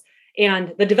ourselves.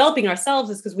 And the developing ourselves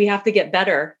is because we have to get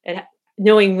better at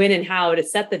knowing when and how to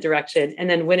set the direction, and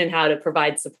then when and how to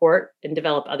provide support and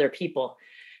develop other people.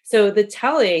 So the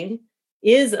telling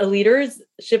is a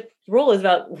leadership role, is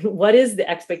about what is the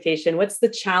expectation? What's the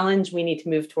challenge we need to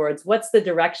move towards? What's the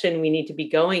direction we need to be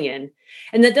going in?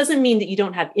 And that doesn't mean that you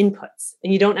don't have inputs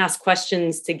and you don't ask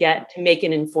questions to make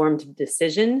an informed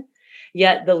decision.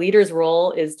 Yet the leader's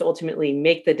role is to ultimately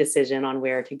make the decision on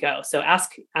where to go. So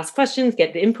ask questions,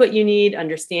 get the input you need,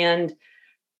 understand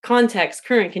context,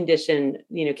 current condition,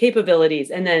 capabilities,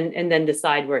 and then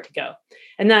decide where to go.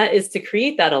 And that is to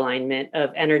create that alignment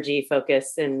of energy,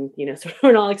 focus, and so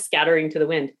we're not like scattering to the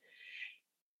wind.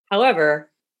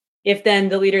 However, if then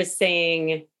the leader is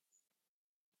saying,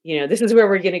 this is where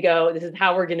we're going to go, this is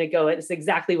how we're going to go, it's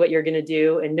exactly what you're going to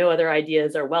do, and no other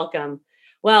ideas are welcome.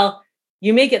 Well,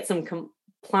 you may get some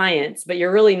compliance, but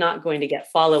you're really not going to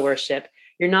get followership.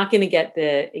 You're not going to get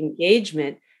the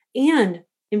engagement. And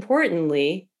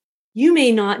importantly, you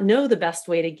may not know the best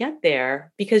way to get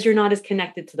there because you're not as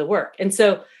connected to the work. And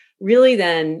so really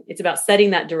then it's about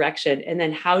setting that direction. And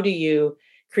then how do you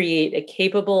create a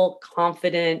capable,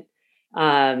 confident,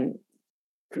 group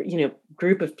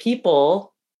of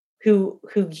people who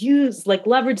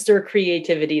leverage their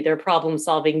creativity, their problem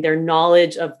solving, their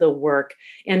knowledge of the work,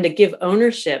 and to give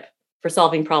ownership for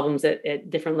solving problems at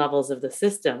different levels of the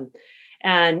system.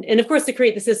 And of course, to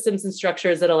create the systems and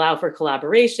structures that allow for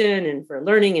collaboration and for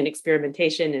learning and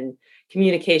experimentation and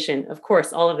communication, of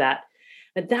course, all of that.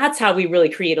 But that's how we really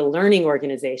create a learning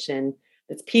organization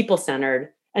that's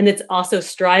people-centered and that's also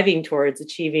striving towards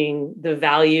achieving the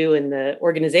value and the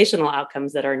organizational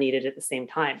outcomes that are needed at the same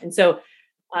time. And so,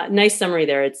 nice summary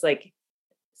there. It's like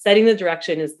setting the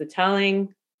direction is the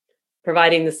telling,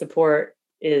 providing the support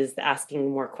is the asking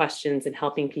more questions and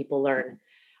helping people learn.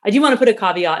 I do want to put a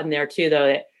caveat in there too, though,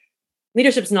 that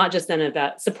leadership is not just then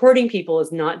about supporting people,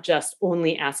 is not just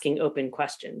only asking open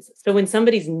questions. So when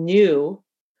somebody's new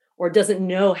or doesn't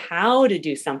know how to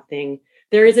do something,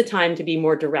 there is a time to be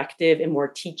more directive and more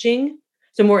teaching,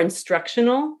 so more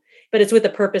instructional, but it's with the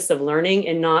purpose of learning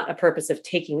and not a purpose of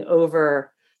taking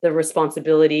over the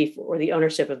responsibility or the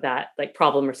ownership of that like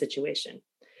problem or situation.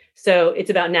 So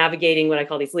it's about navigating what I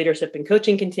call these leadership and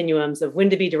coaching continuums of when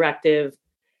to be directive,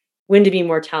 when to be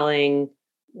more telling,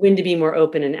 when to be more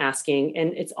open and asking.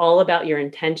 And it's all about your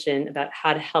intention about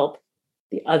how to help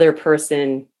the other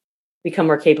person become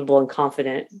more capable and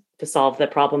confident to solve the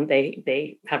problem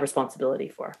they have responsibility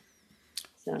for.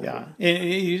 So, yeah.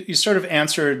 You sort of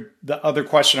answered the other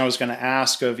question I was going to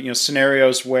ask of,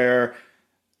 scenarios where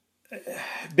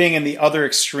being in the other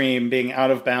extreme, being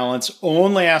out of balance,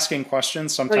 only asking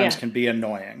questions sometimes can be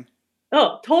annoying.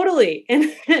 Oh, totally. And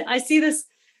I see this.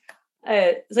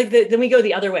 It's like then we go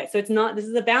the other way. So this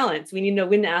is a balance. We need to know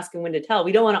when to ask and when to tell.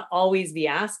 We don't want to always be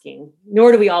asking,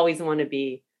 nor do we always want to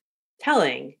be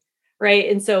telling.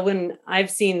 Right. And so when I've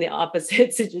seen the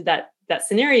opposite, that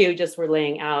scenario you just were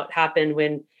laying out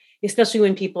happen especially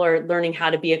when people are learning how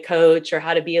to be a coach or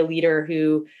how to be a leader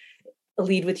who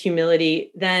lead with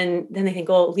humility, then they think,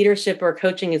 oh, leadership or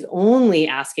coaching is only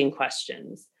asking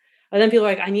questions. And then people are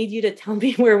like, I need you to tell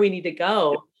me where we need to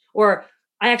go. Or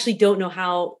I actually don't know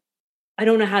how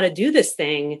to do this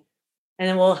thing. And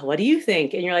then, well, what do you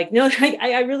think? And you're like, no,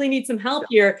 I really need some help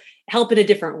here, help in a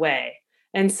different way.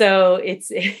 And so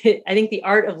I think the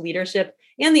art of leadership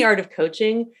and the art of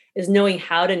coaching is knowing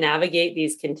how to navigate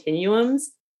these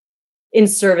continuums in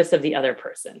service of the other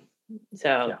person.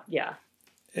 So, yeah.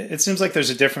 It seems like there's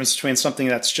a difference between something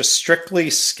that's just strictly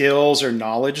skills or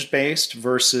knowledge based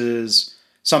versus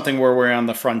something where we're on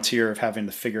the frontier of having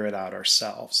to figure it out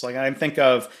ourselves. Like I think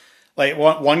of like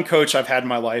one coach I've had in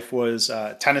my life was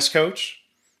a tennis coach,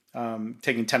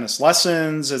 taking tennis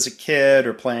lessons as a kid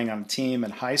or playing on a team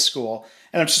in high school.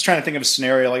 And I'm just trying to think of a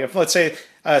scenario. Like if, let's say,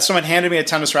 someone handed me a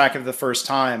tennis racket the first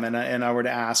time and I were to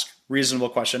ask reasonable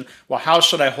question, well, how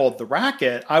should I hold the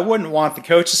racket? I wouldn't want the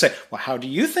coach to say, well, how do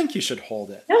you think you should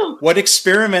hold it? No. What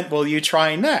experiment will you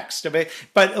try next?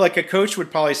 But like a coach would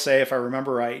probably say, if I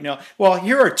remember right, well,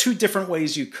 here are two different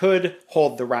ways you could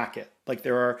hold the racket. Like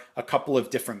there are a couple of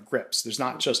different grips. There's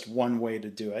not just one way to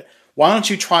do it. Why don't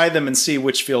you try them and see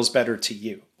which feels better to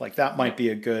you? Like that might be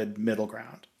a good middle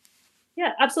ground.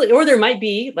 Yeah, absolutely. Or there might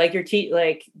be like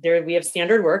we have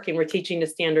standard work and we're teaching the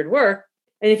standard work.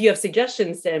 And if you have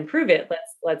suggestions to improve it,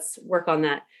 let's work on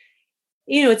that.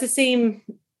 It's the same.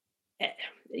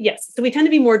 Yes. So we tend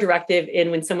to be more directive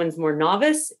in when someone's more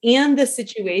novice and the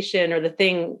situation or the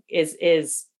thing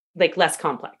is like less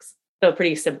complex. So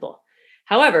pretty simple.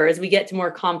 However, as we get to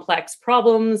more complex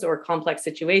problems or complex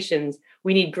situations,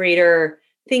 we need greater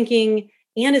thinking.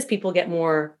 And as people get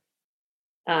more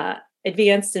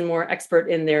advanced and more expert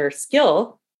in their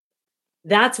skill,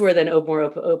 that's where then more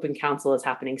open counsel is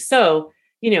happening. So,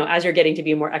 as you're getting to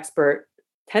be a more expert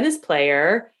tennis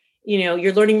player,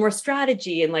 you're learning more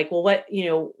strategy and like, well,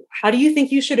 how do you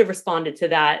think you should have responded to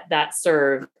that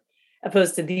serve?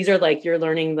 Opposed to these are like, you're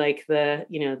learning like the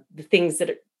things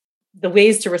the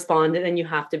ways to respond, and then you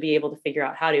have to be able to figure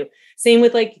out how to. Same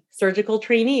with like surgical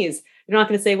trainees. You're not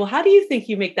going to say, well, how do you think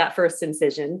you make that first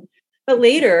incision? But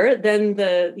later, then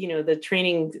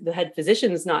the head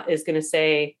physician is going to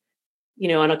say,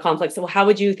 on a complex, well, how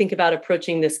would you think about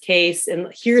approaching this case?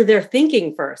 And hear their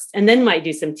thinking first, and then might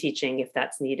do some teaching if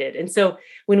that's needed. And so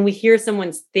when we hear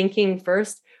someone's thinking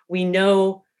first, we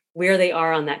know where they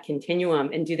are on that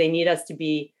continuum. And do they need us to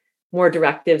be more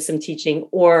directive, some teaching,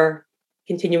 or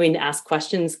continuing to ask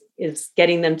questions is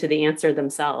getting them to the answer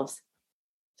themselves.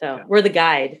 So We're the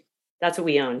guide. That's what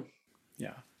we own.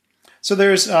 Yeah. So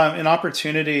there's an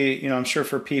opportunity, I'm sure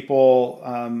for people,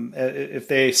 if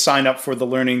they sign up for the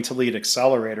Learning to Lead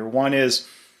Accelerator. One is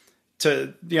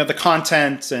to, the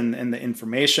content and the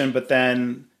information, but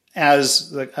then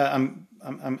as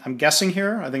I'm guessing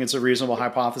here, I think it's a reasonable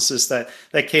hypothesis that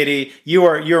Katie,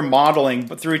 you're modeling,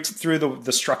 but through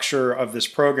the structure of this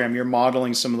program, you're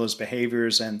modeling some of those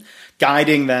behaviors and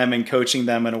guiding them and coaching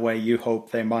them in a way you hope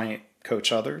they might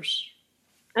coach others.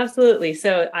 Absolutely.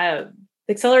 So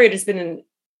the Accelerator has been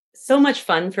so much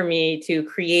fun for me to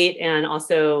create and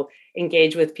also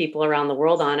engage with people around the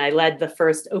world on. I led the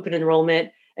first open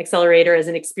enrollment Accelerator as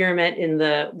an experiment in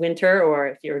the winter, or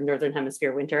if you're in Northern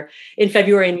Hemisphere, winter, in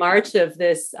February and March of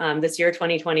this year,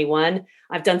 2021.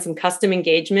 I've done some custom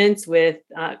engagements with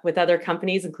other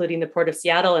companies, including the Port of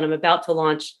Seattle, and I'm about to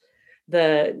launch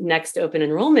the next open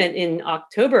enrollment in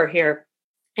October here.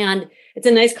 And it's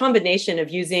a nice combination of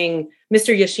using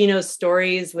Mr. Yoshino's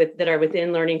stories that are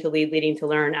within Learning to Lead, Leading to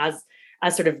Learn as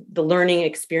sort of the learning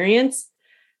experience.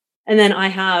 And then I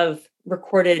have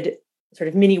recorded sort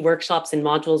of mini workshops and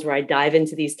modules where I dive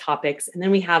into these topics. And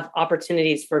then we have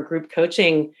opportunities for group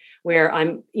coaching where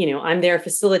I'm there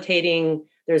facilitating,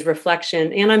 there's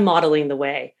reflection, and I'm modeling the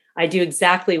way. I do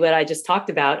exactly what I just talked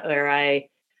about, where I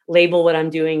label what I'm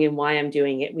doing and why I'm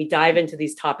doing it. We dive into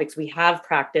these topics, we have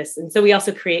practice. And so we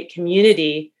also create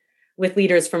community with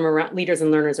leaders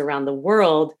and learners around the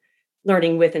world,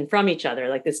 learning with and from each other,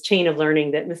 like this chain of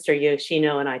learning that Mr.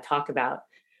 Yoshino and I talk about.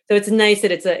 So it's nice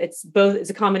that it's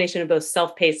a combination of both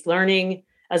self-paced learning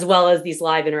as well as these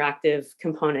live interactive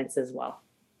components as well.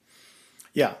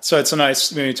 Yeah, so it's a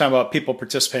nice, when you talk about people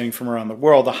participating from around the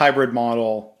world, the hybrid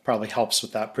model probably helps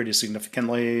with that pretty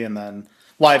significantly. And then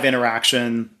live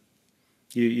interaction,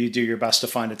 you do your best to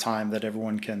find a time that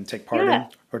everyone can take part in,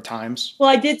 or times. Well,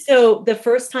 I did. So the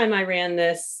first time I ran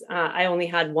this, I only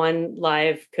had one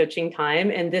live coaching time.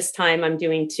 And this time I'm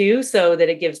doing two, so that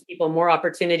it gives people more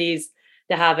opportunities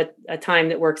to have a time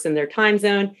that works in their time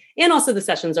zone. And also the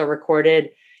sessions are recorded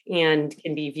and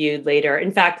can be viewed later.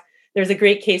 In fact, there's a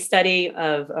great case study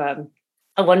of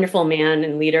a wonderful man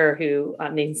and leader who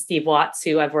named Steve Watts,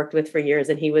 who I've worked with for years.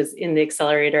 And he was in the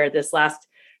Accelerator this last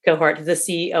cohort, the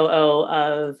COO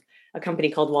of a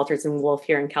company called Walters and Wolf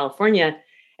here in California.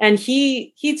 And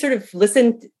he sort of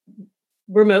listened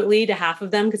remotely to half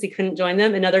of them because he couldn't join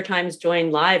them, and other times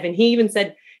joined live. And he even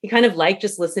said he kind of liked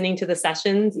just listening to the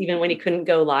sessions, even when he couldn't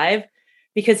go live,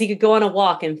 because he could go on a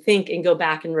walk and think and go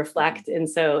back and reflect. And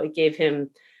so it gave him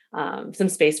some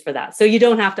space for that. So you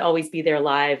don't have to always be there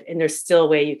live, and there's still a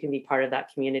way you can be part of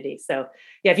that community. So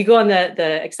yeah, if you go on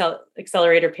the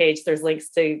Accelerator page, there's links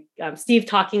to Steve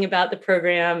talking about the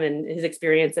program and his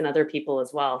experience, and other people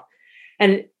as well.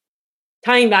 And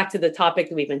tying back to the topic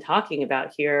that we've been talking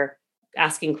about here,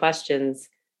 asking questions,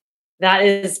 that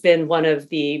has been one of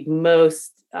the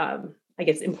most,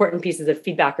 important pieces of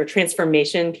feedback or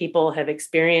transformation people have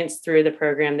experienced through the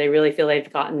program. They really feel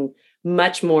they've gotten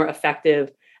much more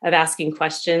effective of asking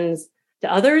questions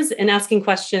to others and asking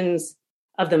questions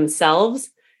of themselves,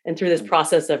 and through this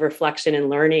process of reflection and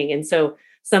learning. And so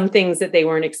some things that they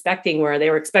weren't expecting, where they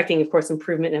were expecting, of course,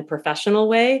 improvement in a professional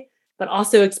way, but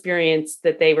also experienced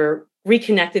that they were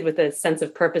reconnected with a sense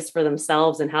of purpose for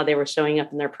themselves and how they were showing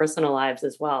up in their personal lives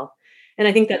as well. And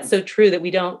I think that's so true, that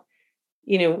we don't,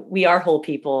 we are whole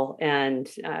people, and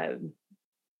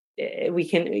we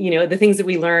can, the things that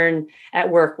we learn at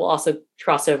work will also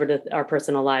cross over to our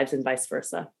personal lives and vice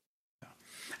versa.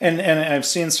 And I've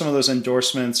seen some of those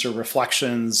endorsements or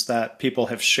reflections that people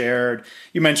have shared.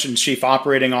 You mentioned chief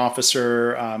operating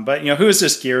officer, but who is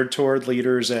this geared toward?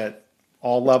 Leaders at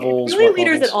all levels? Really,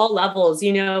 leaders levels? At all levels.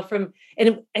 From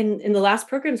and in the last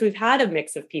programs, we've had a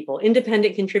mix of people: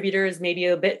 independent contributors, maybe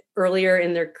a bit earlier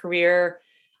in their career,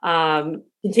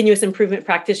 continuous improvement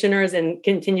practitioners, and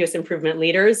continuous improvement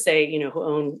leaders, say,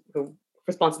 who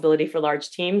responsibility for large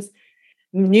teams.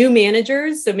 New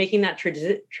managers, so making that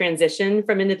transition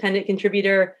from independent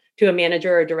contributor to a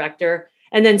manager or director,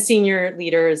 and then senior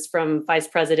leaders from vice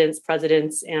presidents,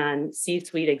 presidents, and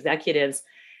C-suite executives.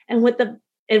 And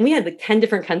we had 10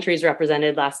 different countries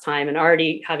represented last time, and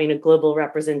already having a global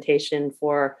representation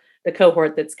for the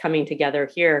cohort that's coming together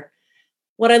here.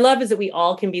 What I love is that we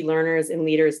all can be learners and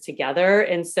leaders together.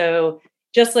 And so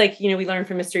just like, we learn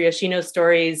from Mr. Yoshino's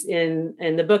stories in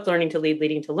the book, Learning to Lead,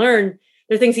 Leading to Learn,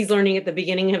 there are things he's learning at the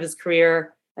beginning of his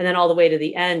career and then all the way to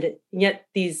the end. And yet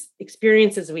these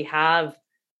experiences we have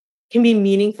can be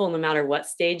meaningful no matter what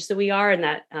stage that we are. And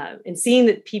that, and seeing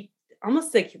that people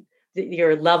almost like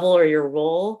your level or your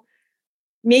role,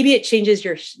 maybe it changes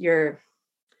your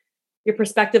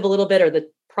perspective a little bit, or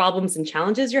the problems and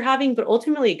challenges you're having, but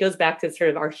ultimately it goes back to sort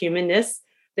of our humanness,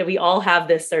 that we all have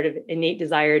this sort of innate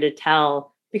desire to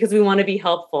tell because we want to be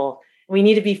helpful. We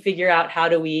need to figure out how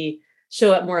do we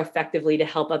show up more effectively to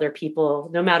help other people,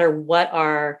 no matter what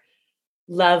our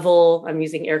level, I'm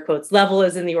using air quotes, level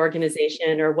is in the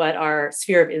organization, or what our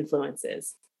sphere of influence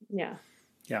is. Yeah.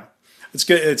 Yeah. It's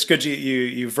good. It's good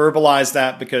you verbalize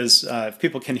that, because if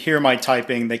people can hear my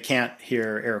typing, they can't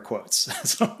hear air quotes.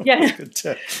 So yeah. It's good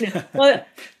to, yeah. Well,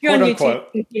 you're on YouTube, unquote.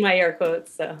 you can see my air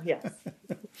quotes. So yes.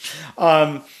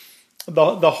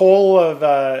 The whole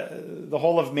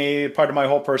of me, part of my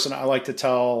whole person, I like to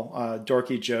tell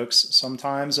dorky jokes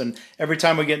sometimes. And every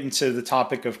time we get into the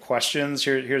topic of questions,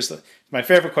 here's my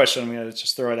favorite question. I'm going to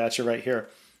just throw it at you right here.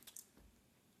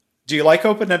 Do you like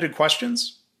open-ended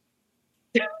questions?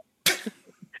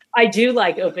 I do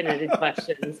like open-ended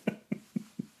questions.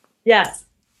 Yes.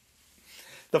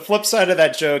 The flip side of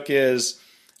that joke is,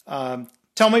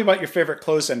 tell me about your favorite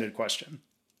closed-ended question.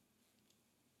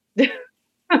 I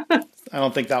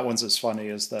don't think that one's as funny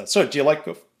as the. So, do you like?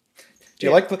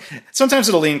 Sometimes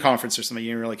at a lean conference or something,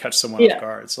 you really catch someone off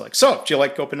guard. It's like, so, do you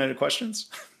like open-ended questions?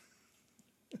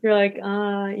 You're like,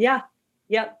 yeah,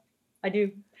 yep, I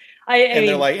do.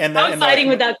 They're like, I'm fighting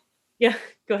with that. Yeah,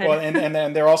 go ahead. Well, and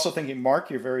then they're also thinking,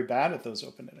 Mark, you're very bad at those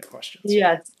open-ended questions.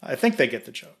 Yes, I think they get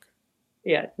the joke.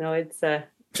 Yeah, no, it's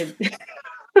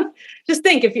just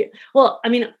think oh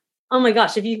my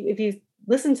gosh, if you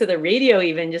listen to the radio,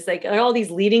 even just like all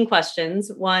these leading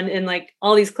questions, one, and like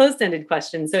all these closed-ended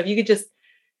questions. So if you could if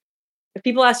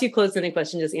people ask you closed-ended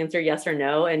questions, just answer yes or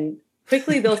no, and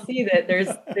quickly they'll see that there's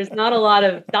not a lot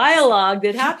of dialogue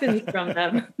that happens from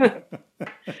them. But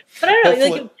I don't know,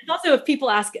 like also if people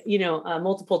ask,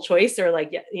 multiple choice or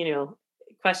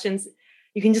questions,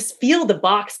 you can just feel the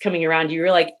box coming around you.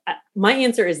 You're like, my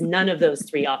answer is none of those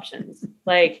three options.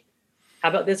 Like, how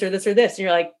about this or this or this? And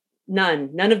you're like,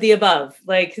 none of the above.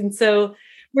 Like, and so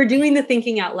we're doing the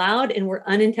thinking out loud, and we're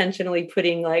unintentionally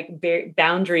putting like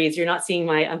boundaries. You're not seeing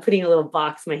I'm putting a little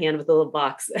box, my hand with a little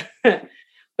box,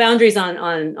 boundaries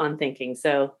on thinking.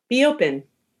 So be open.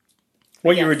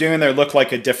 What you were doing there looked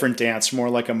like a different dance, more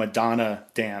like a Madonna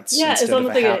dance instead of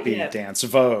a happy dance.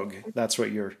 Vogue. That's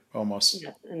what you're almost.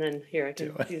 Yeah. And then here I can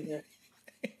do this.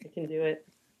 I can do it.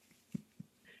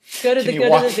 Go to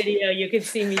the video. You can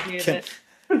see me do the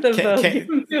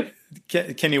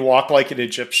Vogue. Can you walk like an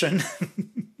Egyptian?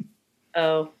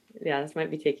 Oh, yeah. This might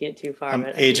be taking it too far. I'm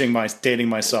dating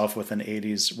myself with an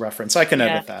 80s reference. I can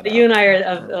edit that out. You and I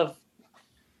are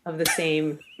of the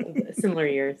similar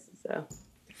years. So.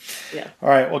 Yeah. All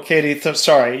right. Well, Katie,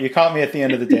 sorry, you caught me at the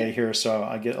end of the day here, so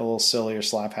I get a little silly or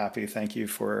slap happy. Thank you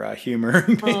for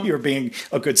humoring me. You're being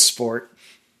a good sport.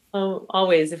 Oh,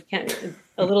 always. A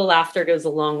little laughter goes a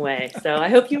long way. So I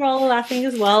hope you're all laughing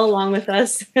as well, along with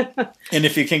us. And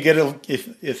if you can get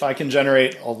if I can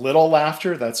generate a little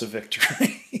laughter, that's a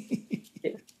victory.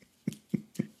 Yeah.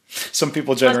 Some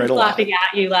people generate a lot. Laughing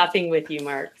at you, laughing with you,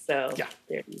 Mark. So yeah,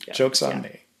 there you go. Joke's on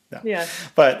me. No. Yeah.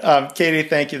 But Katie,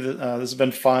 thank you. This has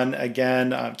been fun.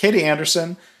 Again, Katie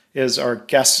Anderson is our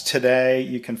guest today.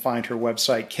 You can find her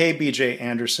website,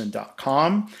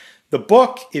 kbjanderson.com. The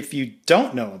book, if you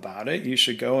don't know about it, you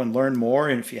should go and learn more.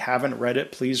 And if you haven't read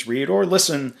it, please read or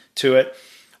listen to it.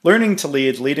 Learning to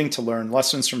Lead, Leading to Learn,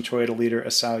 Lessons from Toyota leader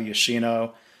Isao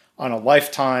Yoshino on a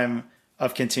lifetime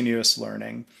of continuous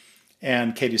learning.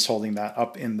 And Katie's holding that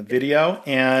up in the video.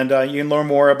 And you can learn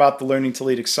more about the Learning to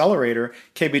Lead Accelerator,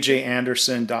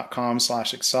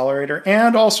 kbjanderson.com/accelerator.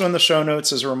 And also in the show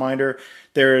notes, as a reminder,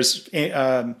 there's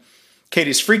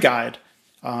Katie's free guide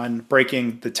on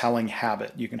breaking the telling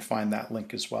habit. You can find that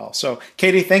link as well. So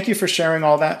Katie, thank you for sharing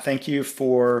all that. Thank you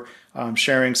for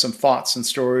sharing some thoughts and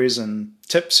stories and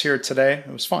tips here today.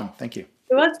 It was fun. Thank you.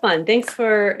 It was fun. Thanks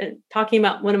for talking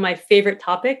about one of my favorite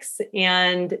topics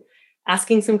and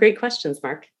asking some great questions,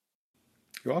 Mark.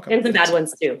 You're welcome. And some bad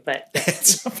ones too, but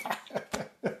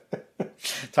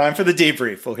Time for the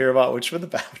debrief. We'll hear about which were the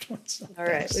bad ones. All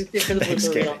right. Let's see for the Thanks,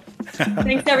 blooper reel. Katie.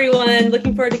 Thanks, everyone.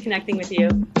 Looking forward to connecting with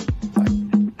you.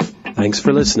 Thanks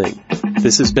for listening.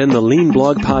 This has been the Lean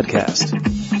Blog Podcast.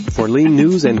 For Lean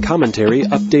news and commentary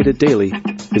updated daily,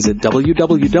 visit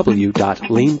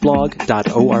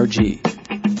www.leanblog.org.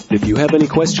 If you have any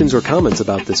questions or comments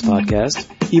about this podcast,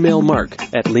 email Mark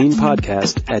at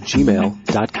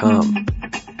leanpodcast@gmail.com.